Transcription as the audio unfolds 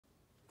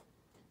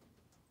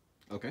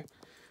Okay,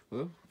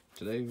 well,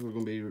 today we're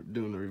going to be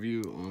doing a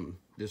review on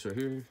this right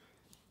here,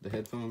 the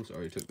headphones. I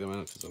already took them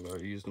out because I've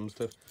already used them and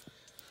stuff.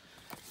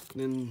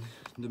 Then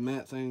the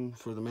mat thing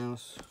for the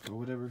mouse or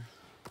whatever,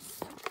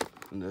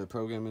 and the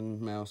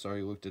programming mouse, I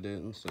already looked at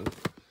it and stuff.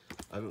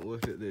 I haven't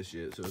looked at this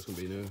yet, so it's going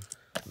to be new.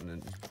 And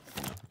then,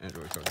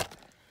 Android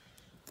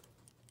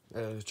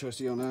charger.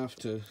 Trusty old knife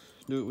to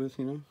do it with,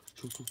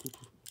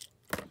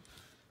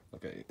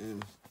 Okay,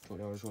 and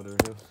 $20, whatever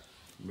hell.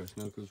 Breast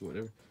knuckles,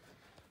 whatever.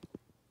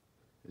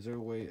 Is there a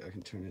way I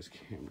can turn this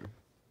camera?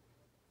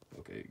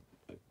 Okay,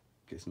 I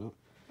guess not.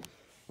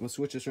 I'm gonna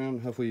switch this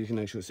around. Hopefully you can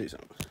actually see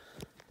something.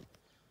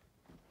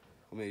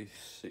 Let me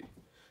see.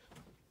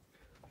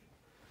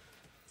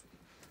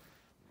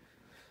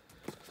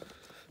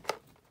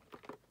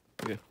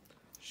 Okay,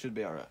 should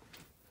be alright.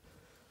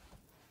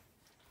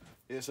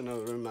 Yes, I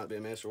know the room might be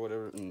a mess or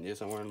whatever, and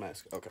yes, I'm wearing a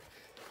mask. Okay.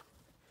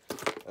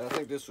 I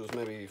think this was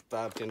maybe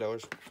 $5,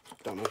 $10.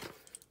 Don't know.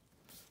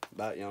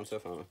 Buy it, and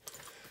stuff. I don't know.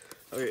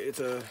 Okay, it's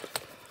a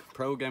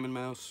pro gaming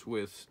mouse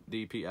with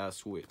DPI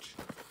switch.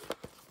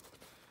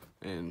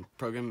 And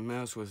pro gaming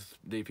mouse with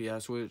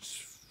DPI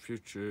switch,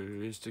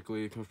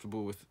 futuristically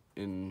comfortable with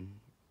in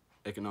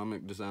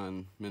economic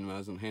design,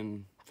 minimizing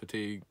hand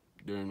fatigue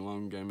during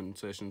long gaming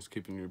sessions,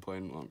 keeping you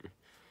playing longer.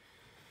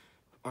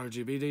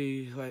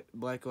 RGBD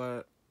black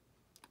light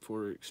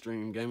for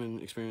extreme gaming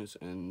experience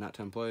and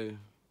nighttime play.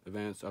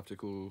 Advanced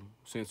optical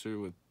sensor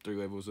with 3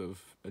 levels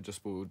of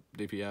adjustable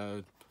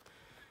DPI.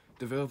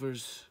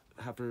 Developers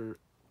hyper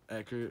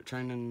accurate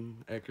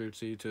training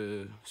accuracy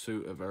to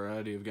suit a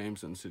variety of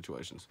games and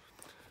situations.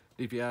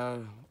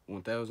 DPI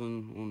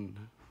 1000,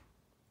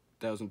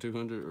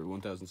 1200, or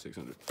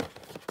 1600.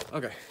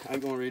 Okay, I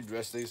ain't gonna read the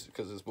rest of these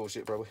because it's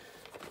bullshit probably,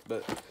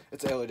 but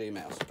it's an LED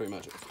mouse, pretty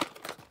much.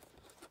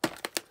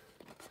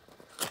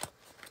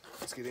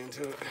 Let's get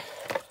into it.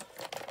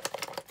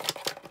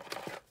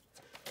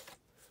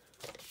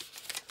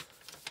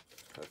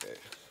 Okay.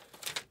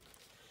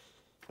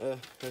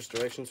 There's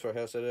directions for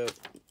how to set it up.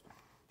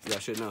 Y'all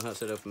should know how to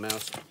set up a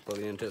mouse, plug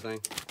it into the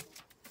thing.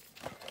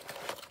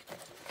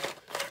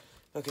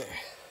 Okay,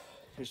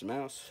 here's the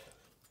mouse.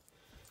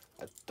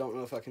 I don't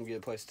know if I can get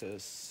a place to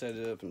set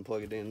it up and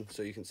plug it in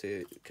so you can see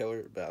it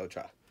color, but I'll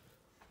try.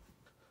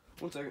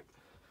 1 second.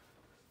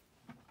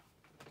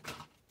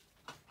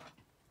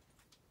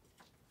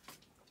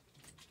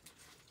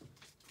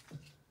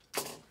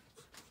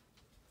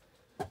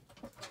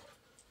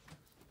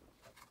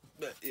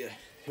 But yeah,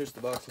 here's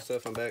the box and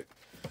stuff. I'm back,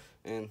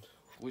 and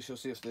we shall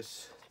see if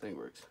this thing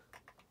works.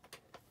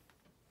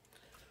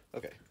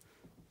 Okay.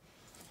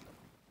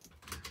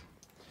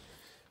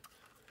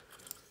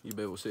 You'll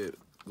be able to see it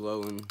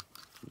glowing,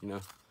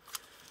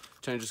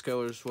 changes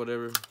colors,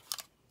 whatever.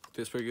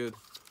 Feels pretty good.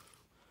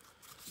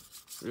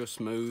 Real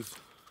smooth.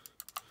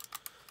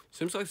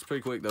 Seems like it's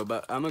pretty quick though,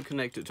 but I'm gonna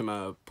connect it to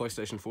my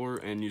PlayStation 4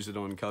 and use it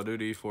on Call of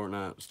Duty,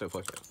 Fortnite, stuff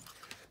like that.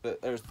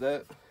 But there's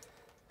that.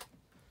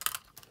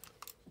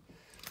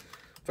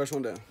 First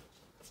one down.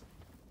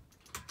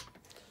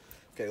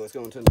 Okay, let's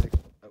go into the next.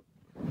 Oh.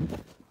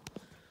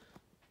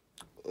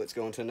 Let's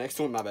go into the next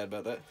one. My bad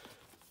about that.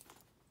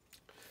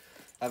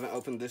 I haven't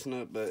opened this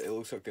one up, but it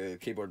looks like a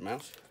keyboard and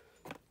mouse.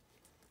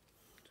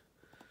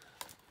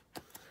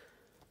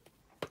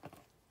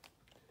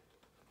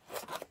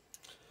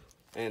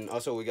 And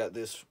also we got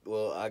this. We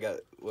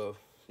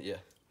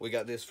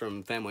got this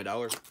from Family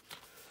Dollar.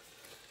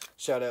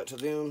 Shout out to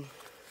them.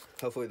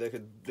 Hopefully they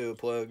could do a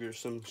plug or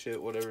some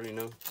shit, whatever,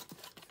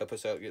 help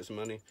us out, get some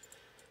money.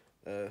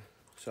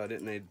 So I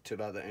didn't need to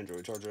buy the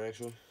Android charger,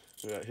 actually.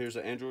 Right, here's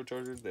the Android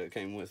charger that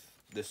came with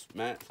this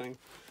mat thing.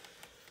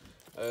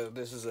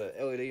 This is a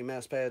LED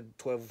mouse pad,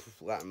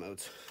 12 light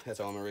modes. That's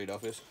all I'm gonna read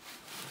off this.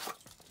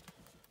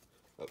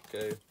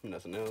 Okay,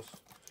 nothing else.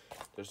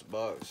 There's the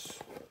box,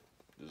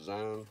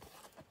 design,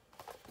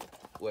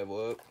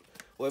 Level Up.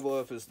 Level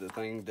Up is the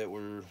thing that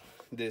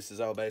this is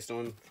all based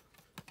on.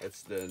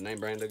 That's the name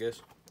brand, I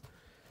guess.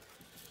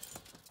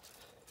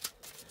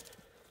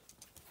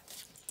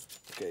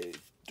 Okay,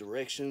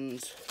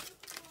 directions.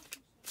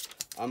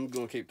 I'm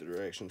gonna keep the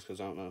directions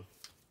because I don't know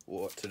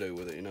what to do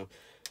with it,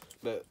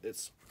 But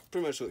it's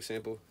pretty much looks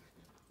simple.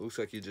 Looks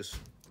like you just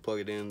plug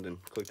it in, then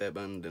click that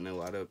button, then it'll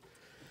light up.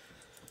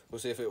 We'll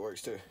see if it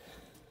works too.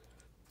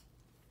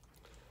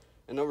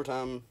 And over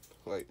time,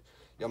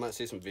 y'all might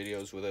see some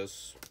videos with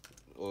us,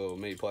 or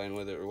me playing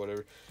with it or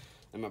whatever.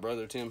 And my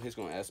brother Tim, he's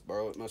gonna ask to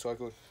borrow it most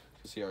likely,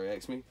 because he already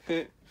asked me.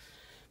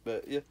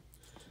 But yeah,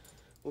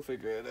 we'll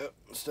figure it out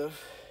and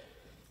stuff.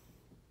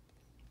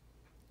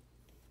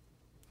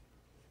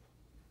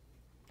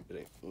 It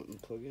ain't wanting to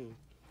plug in.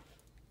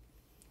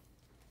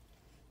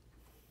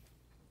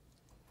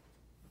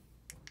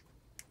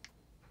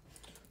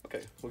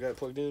 Okay, we got it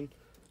plugged in.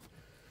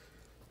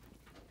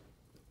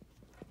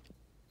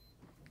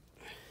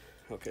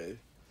 Okay.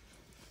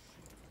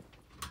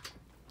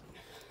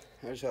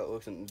 Here's how it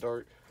looks in the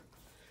dark.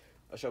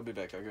 I shall be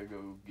back. I gotta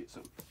go get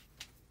some.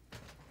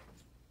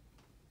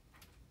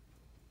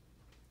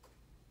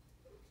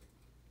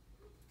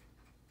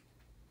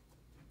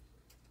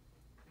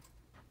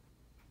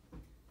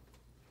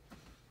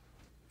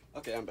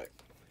 Okay, I'm back.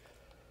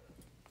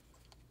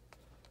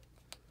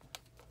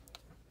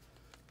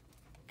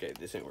 Okay,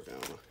 this ain't working, I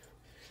don't know.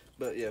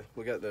 But yeah,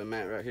 we got the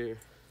mat right here.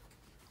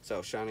 It's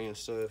all shiny and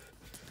stuff.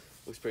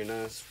 Looks pretty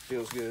nice,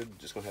 feels good.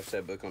 Just gonna have to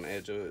set a book on the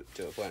edge of it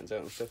till it flattens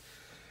out and stuff.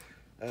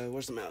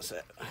 Where's the mouse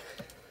at?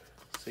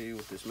 See,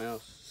 with this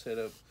mouse set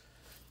up,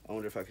 I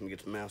wonder if I can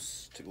get the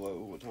mouse to glow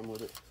one time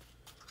with it.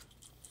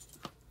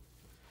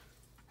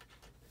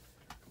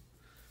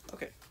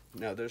 Okay,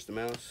 now there's the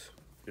mouse.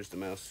 Here's the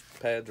mouse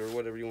pads or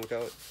whatever you want to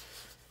call it.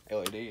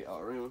 LED all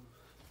around.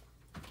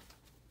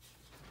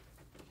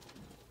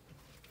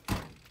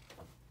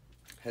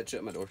 Had to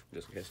shut my door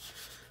just in case.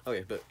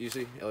 Okay, but you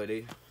see,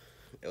 LED.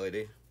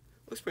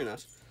 Looks pretty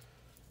nice.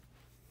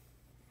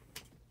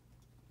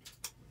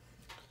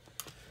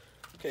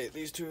 Okay,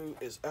 these two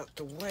is out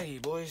the way,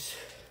 boys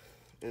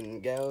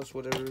and gals,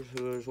 whatever,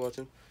 whoever's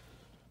watching.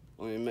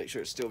 Let me make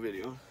sure it's still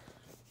video.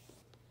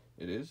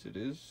 It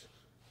is.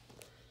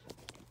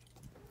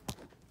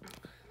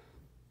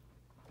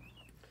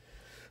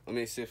 Let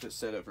me see if it's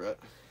set up right.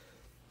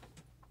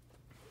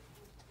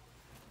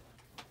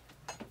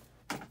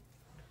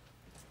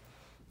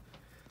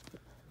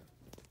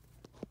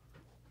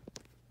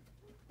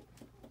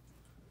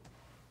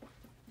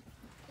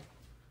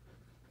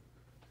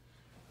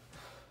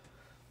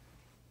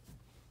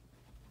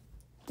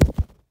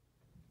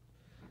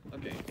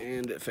 Okay,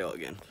 and it fell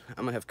again.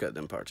 I'm gonna have to cut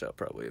them parts out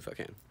probably if I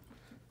can.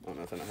 I don't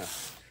know if I know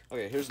how.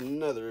 Okay, here's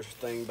another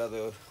thing by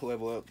the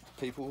LVLUP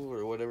people,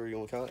 or whatever you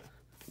want to call it.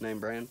 Name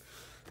brand.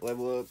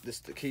 LVLUP, this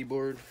is the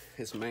keyboard.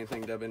 It's the main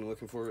thing that I've been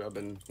looking for. I've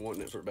been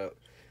wanting it for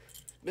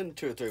been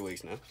 2 or 3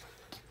 weeks now.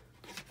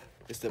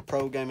 It's the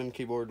pro gaming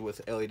keyboard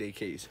with LED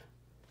keys.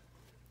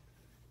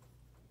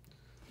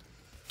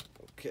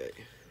 Okay.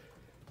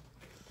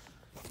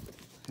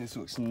 This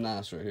looks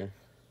nice right here.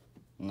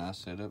 Nice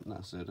setup.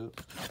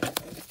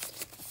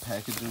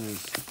 Packaging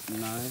is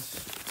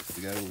nice.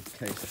 We got a little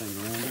case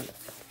thing around it.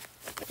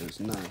 It's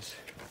nice.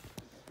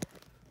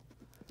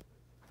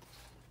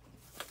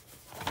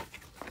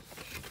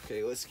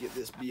 Okay, let's get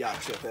this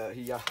biatch up out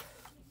here.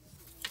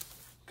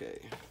 Okay.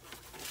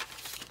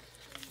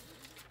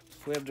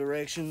 We have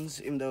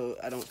directions, even though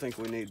I don't think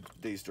we need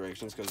these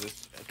directions because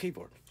it's a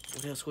keyboard.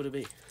 What else would it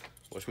be?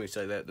 Watch me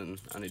say that, then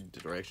I need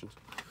the directions.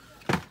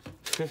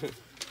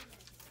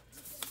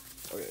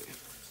 Okay,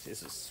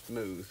 this is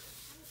smooth.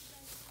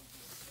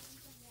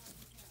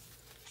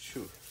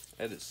 Phew,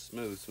 that is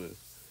smooth. It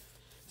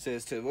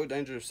says to avoid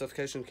danger of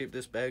suffocation, keep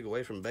this bag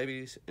away from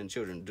babies and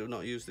children. Do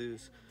not use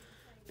these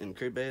in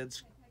crib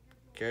beds,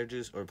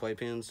 carriages, or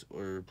playpens,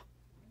 or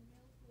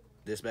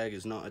this bag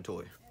is not a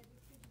toy.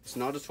 It's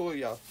not a toy,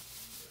 y'all.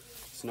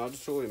 It's not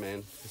a toy,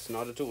 man. It's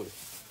not a toy.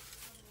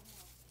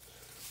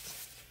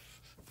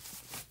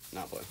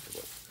 Not play.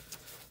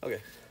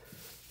 Okay.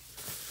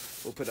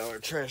 We'll put our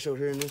trash over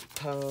here in this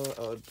pile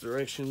of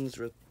directions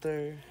right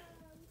there.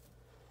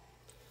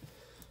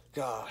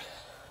 God,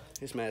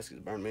 this mask has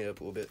burned me up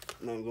a little bit.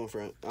 No, I'm going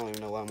for it. I don't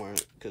even know why I'm wearing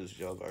it because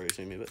y'all have already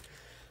seen me, but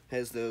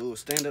has the little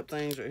stand-up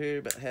things right here,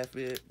 about half of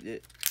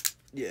it.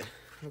 Yeah,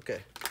 okay.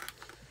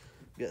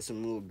 Got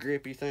some little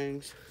grippy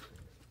things.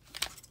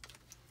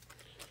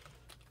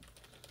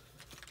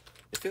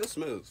 It feels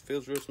smooth.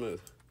 Feels real smooth.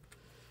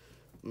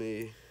 Let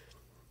me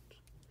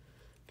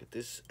get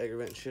this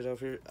aggravating shit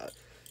off here.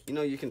 You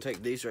know, you can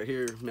take these right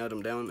here, melt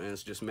them down, and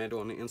it's just metal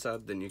on the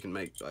inside. Then you can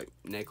make like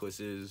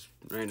necklaces,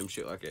 random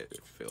shit like that if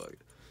you feel like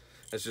it.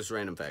 That's just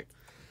random fact.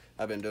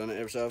 I've been doing it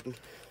every so often.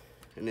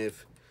 And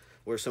if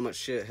where so much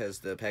shit has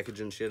the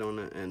packaging shit on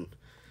it, and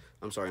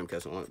I'm sorry I'm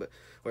cussing on it, but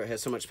where it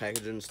has so much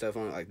packaging stuff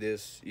on it like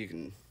this, you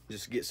can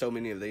just get so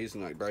many of these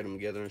and like braid them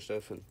together and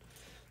stuff, and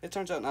it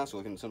turns out nice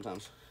looking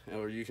sometimes.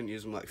 Or you can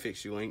use them like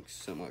fix you links,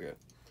 something like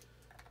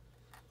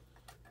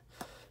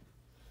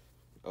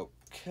that.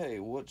 Okay,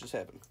 what just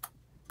happened?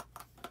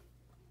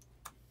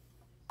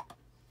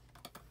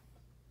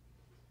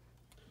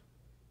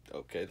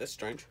 Okay, that's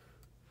strange.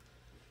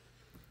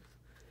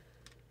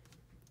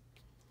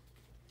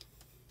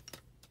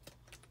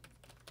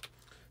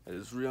 It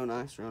is real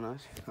nice, real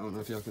nice. I don't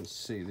know if y'all can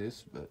see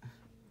this, but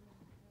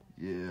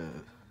yeah.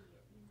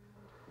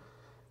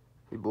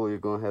 Hey boy, you're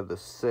gonna have the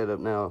setup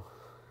now.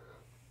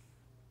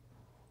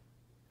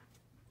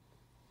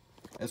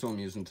 That's what I'm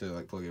using to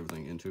like plug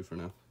everything into for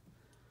now.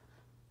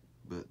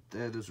 But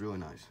that is really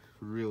nice.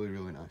 Really,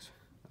 really nice.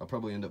 I'll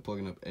probably end up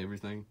plugging up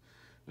everything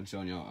and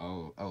showing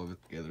y'all all of it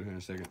together here in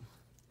a second.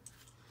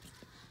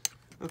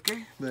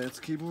 Okay, that's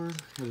the keyboard.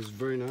 It is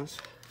very nice.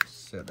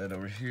 Set that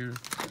over here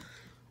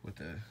with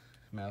the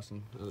mouse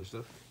and other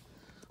stuff.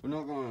 We're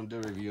not going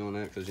to do a review on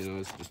that because, you know,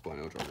 it's just plain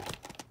old trouble.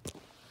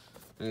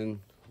 And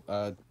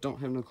I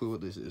don't have no clue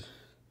what this is.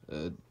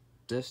 A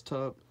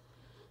desktop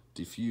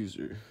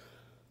diffuser.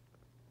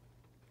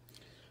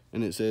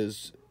 And it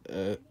says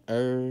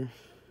air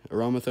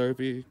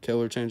aromatherapy,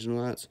 color changing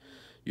lights,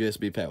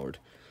 USB powered.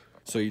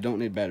 So you don't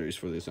need batteries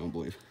for this, I don't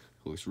believe.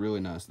 It looks really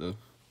nice though.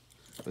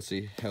 Let's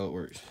see how it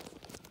works.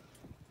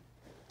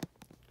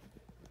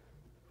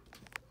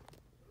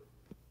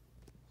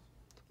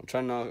 I'm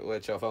trying not to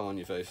let y'all fall on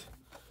your face.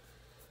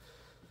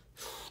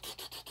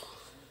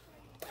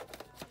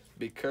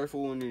 Be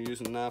careful when you're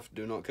using a knife.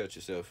 Do not cut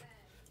yourself.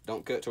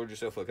 Don't cut toward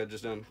yourself like I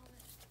just done.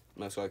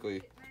 Most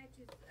likely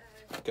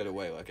cut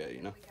away like that,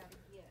 you know.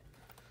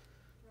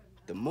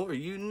 The more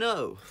you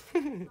know.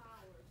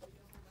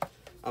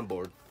 I'm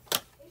bored.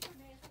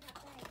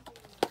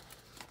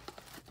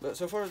 But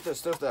so far, the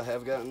stuff that I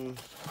have gotten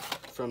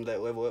from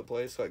that Level Up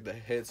place, like the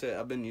headset,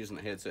 I've been using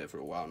the headset for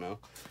a while now.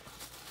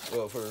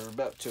 Well, for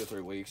about 2 or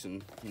 3 weeks,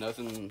 and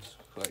nothing's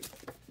like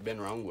been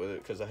wrong with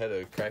it because I had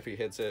a crappy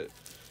headset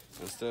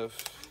and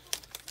stuff.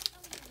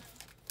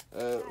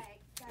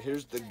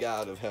 Here's the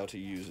guide of how to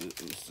use it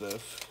and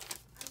stuff.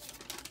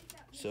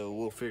 So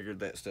we'll figure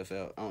that stuff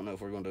out. I don't know if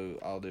we're gonna do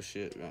all this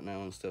shit right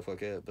now and stuff like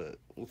that, but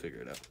we'll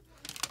figure it out.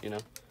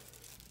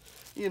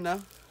 You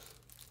know,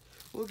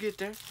 we'll get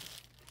there.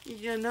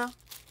 You know.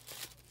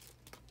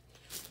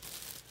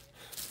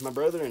 My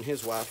brother and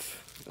his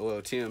wife,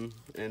 well, Tim,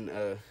 and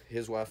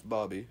his wife,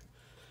 Bobby,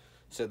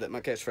 said that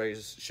my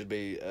catchphrase should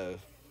be,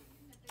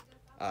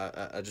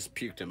 I just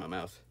puked in my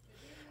mouth.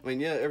 I mean,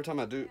 yeah, every time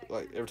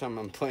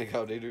I'm playing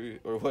Call of Duty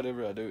or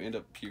whatever, I do end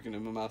up puking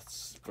in my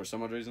mouth for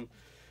some odd reason.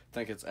 I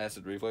think it's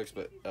acid reflux,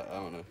 but I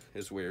don't know.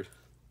 It's weird.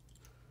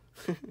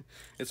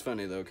 It's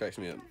funny, though. It cracks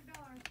me up.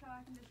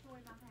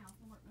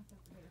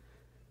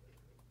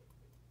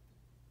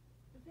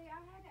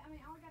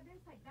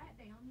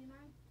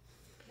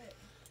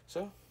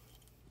 So,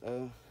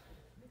 oh,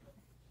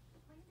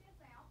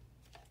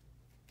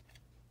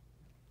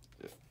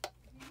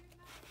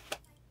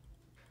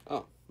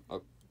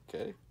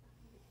 okay.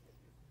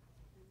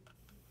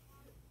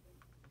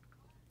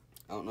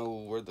 I don't know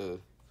where the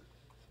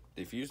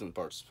diffusing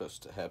part's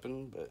supposed to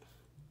happen, but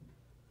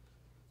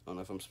I don't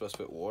know if I'm supposed to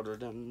put water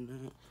down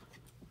there.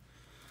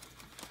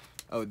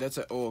 Oh, that's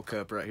an oil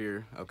cup right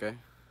here, okay.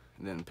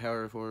 And then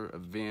power for a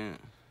vent.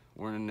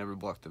 Warning, never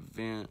block the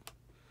vent.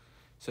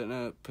 Setting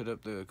up, put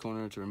up the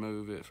corner to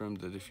remove it from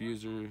the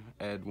diffuser.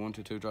 Add 1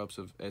 to 2 drops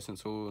of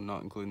essence oil,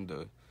 not including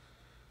the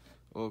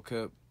oil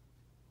cup.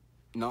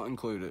 Not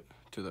include it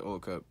to the oil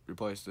cup.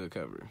 Replace the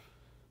cover.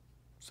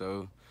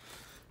 So,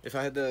 if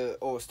I had the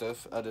oil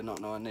stuff, I did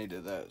not know I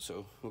needed that.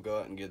 So, we'll go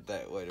out and get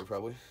that later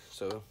probably.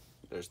 So,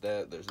 there's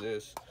that, there's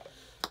this.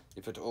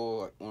 You put the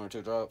oil, like 1 or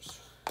 2 drops.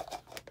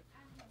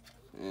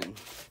 And,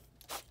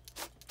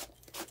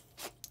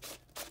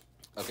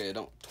 okay,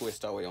 don't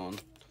twist all the way on.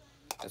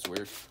 That's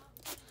weird.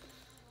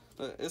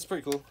 But it's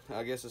pretty cool.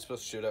 I guess it's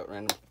supposed to shoot out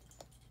random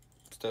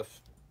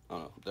stuff. I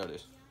don't know. There it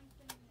is.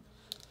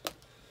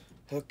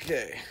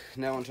 Okay,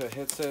 now onto a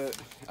headset.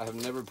 I've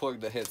never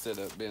plugged the headset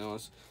up, being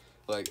honest.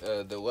 Like,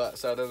 the light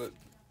side of it,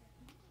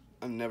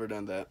 I've never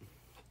done that.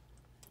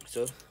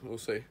 So, we'll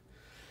see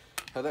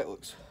how that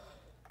looks.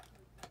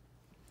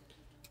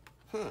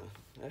 Huh,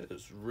 that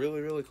is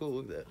really, really cool.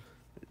 Look at that.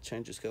 It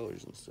changes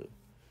colors and stuff.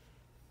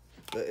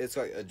 But it's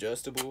like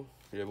adjustable.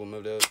 You're able to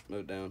move it up,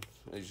 move it down.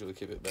 I usually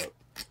keep it about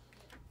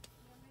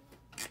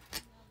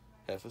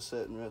half a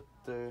setting right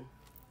there.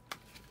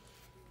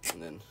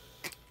 And then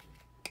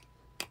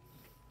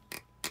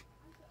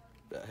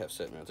about half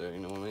setting right there, you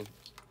know what I mean?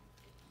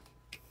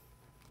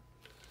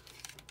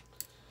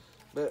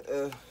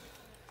 But,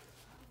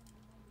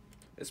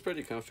 it's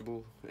pretty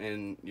comfortable,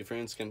 and your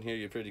friends can hear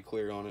you pretty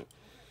clear on it.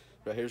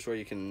 Right here's where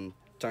you can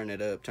turn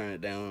it up, turn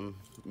it down,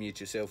 mute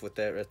yourself with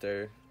that right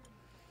there.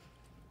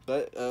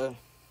 But,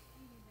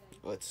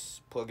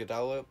 let's plug it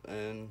all up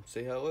and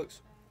see how it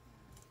looks.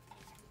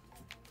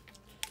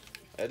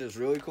 That is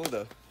really cool,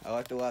 though. I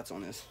like the lights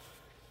on this.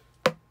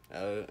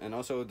 And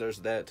also, there's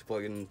that to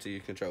plug into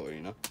your controller,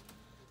 you know?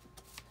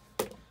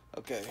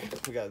 Okay,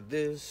 we got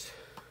this.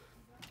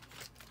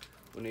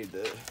 We need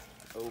the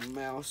old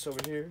mouse over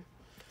here.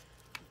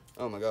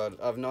 Oh my god,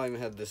 I've not even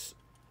had this.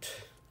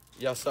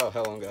 Y'all saw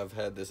how long I've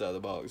had this out of the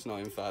box. Not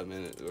even 5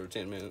 minutes or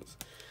 10 minutes.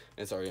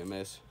 It's already a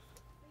mess.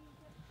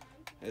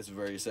 It's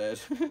very sad.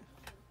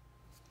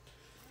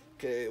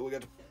 Okay, we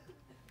got the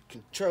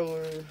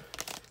controller.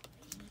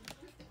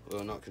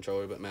 Well, not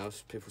controller, but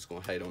mouse. People's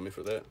gonna hate on me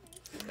for that.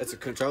 That's a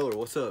controller.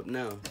 What's up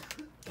now?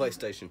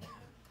 PlayStation.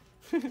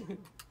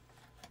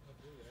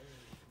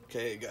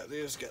 Okay, got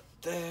this, got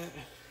that.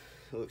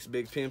 Looks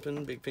big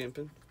pimpin', big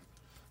pimpin'.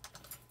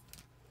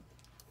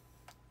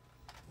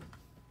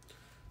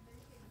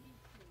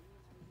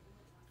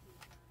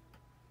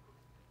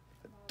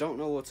 I don't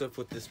know what's up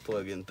with this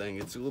plug-in thing.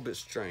 It's a little bit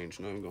strange,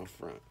 not even going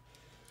front.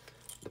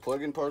 The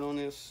plug-in part on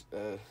this,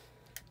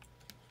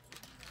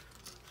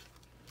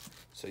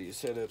 so your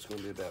setup's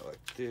gonna be about like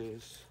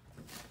this.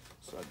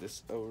 Slide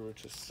this over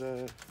to the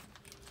side.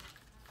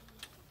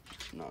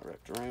 Not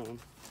wrapped around.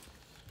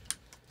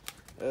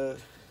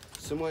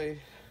 Some way,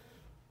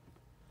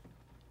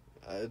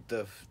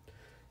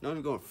 not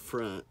even going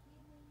front,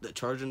 the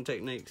charging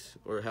techniques,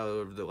 or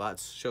however the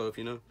lights show up,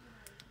 you know,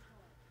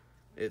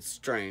 it's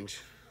strange,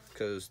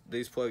 because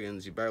these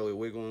plugins, you barely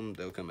wiggle them,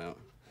 they'll come out.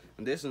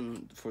 And this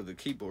one, for the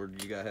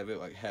keyboard, you gotta have it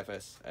like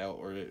half-ass out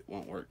or it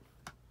won't work.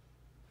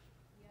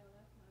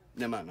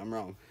 Never mind, I'm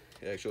wrong.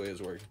 It actually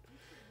is working.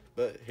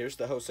 But here's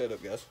the whole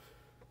setup, guys.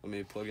 Let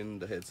me plug in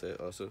the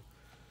headset also.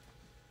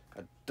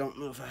 I don't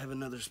know if I have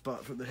another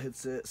spot for the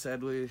headset,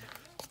 sadly.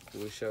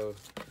 We shall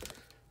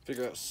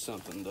figure out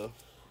something though.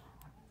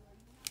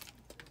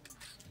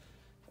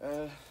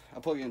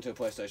 I'll plug it into a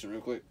PlayStation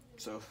real quick,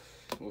 so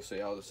we'll see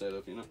how the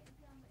setup, you know.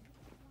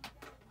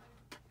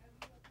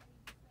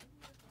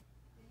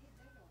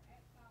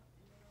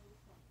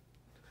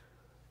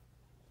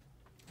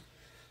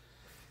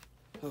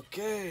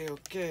 Okay.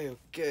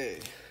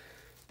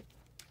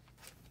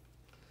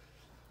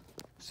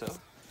 So,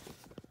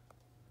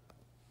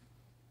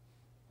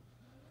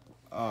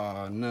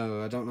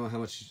 no, I don't know how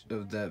much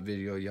of that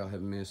video y'all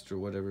have missed or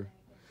whatever.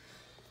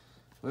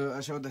 Well,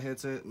 I showed the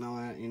headset and all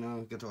that, you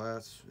know, got the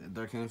lights,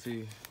 they're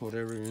comfy,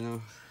 whatever, you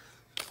know.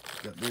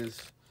 Got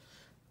this.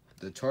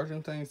 The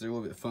charging things, they're a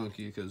little bit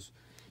funky because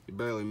you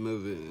barely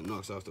move it and it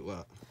knocks off the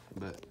light.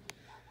 But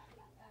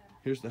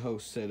here's the whole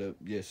setup.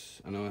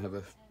 Yes, I know I have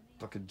a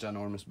fucking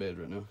ginormous bed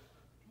right now.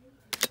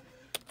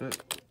 But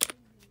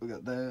we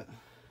got that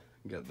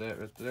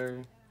right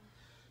there.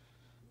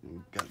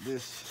 And got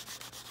this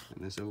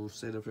and this little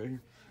setup right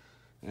here.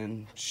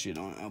 And shit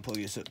on it, I'll plug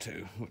this up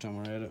too, what time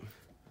we're at it.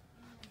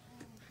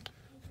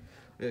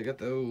 Yeah, got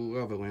the old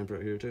lava lamp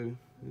right here too.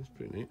 It's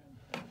pretty neat.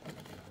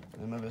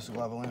 And move this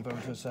lava lamp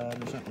over to the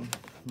side or something.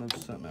 Move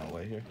something out of the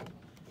way here.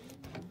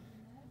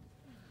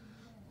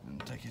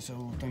 And take this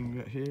old thing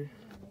right here.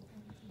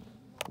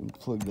 And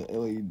plug the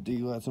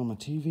LED lights on my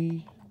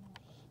TV.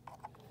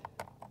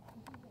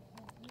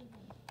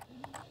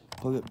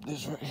 Plug up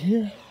this right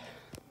here.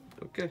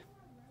 Okay.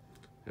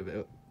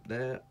 Have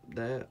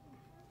that.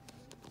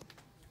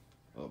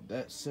 Oh,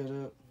 that set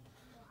up.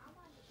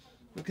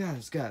 But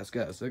guys, I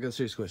got a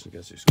serious question,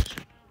 If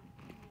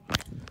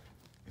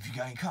you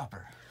got any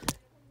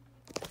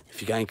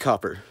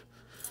copper,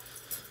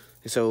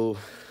 so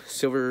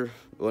silver,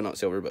 well not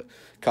silver, but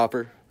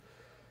copper.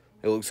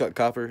 It looks like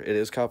copper, it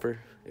is copper.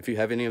 If you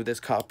have any of this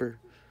copper,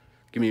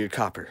 give me your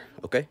copper,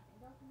 okay?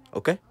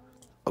 Okay?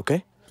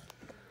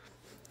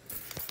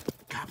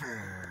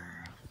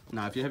 Copper.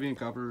 Now, if you have any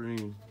copper,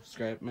 any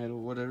scrap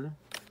metal, whatever,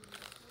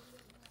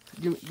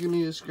 give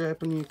me a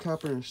scrap and your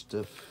copper and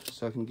stuff,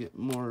 so I can get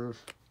more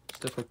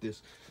stuff like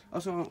this.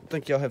 Also, I don't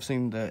think y'all have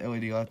seen the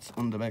LED lights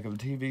on the back of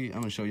the TV.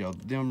 I'm gonna show y'all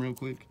them real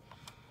quick.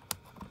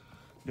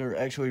 They're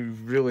actually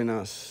really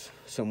nice,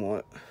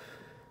 somewhat.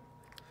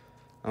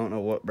 I don't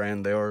know what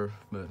brand they are,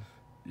 but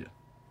yeah.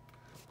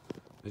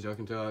 As y'all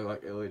can tell, I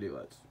like LED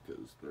lights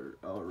because they're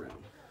all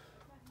around.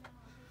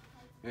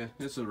 Yeah,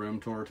 it's a room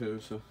tour too,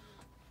 so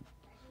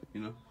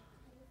you know.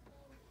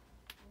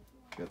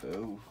 Got the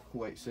old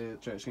white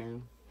set trash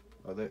can,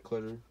 all that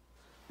clutter,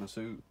 my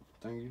suit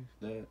thingy,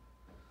 that,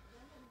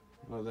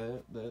 all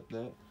that,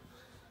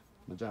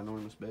 my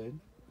ginormous bed.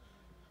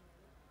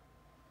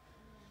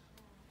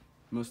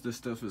 Most of this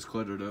stuff is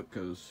cluttered up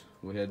because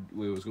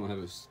we was gonna have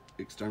an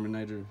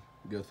exterminator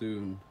go through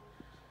and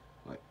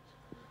like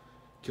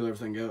kill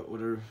everything out,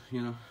 whatever,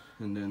 you know,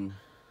 and then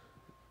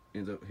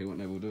ends up he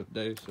wasn't able to do it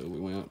today, so we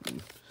went out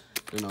and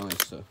doing all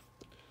that stuff.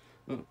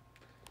 Well,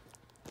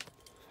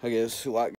 I guess like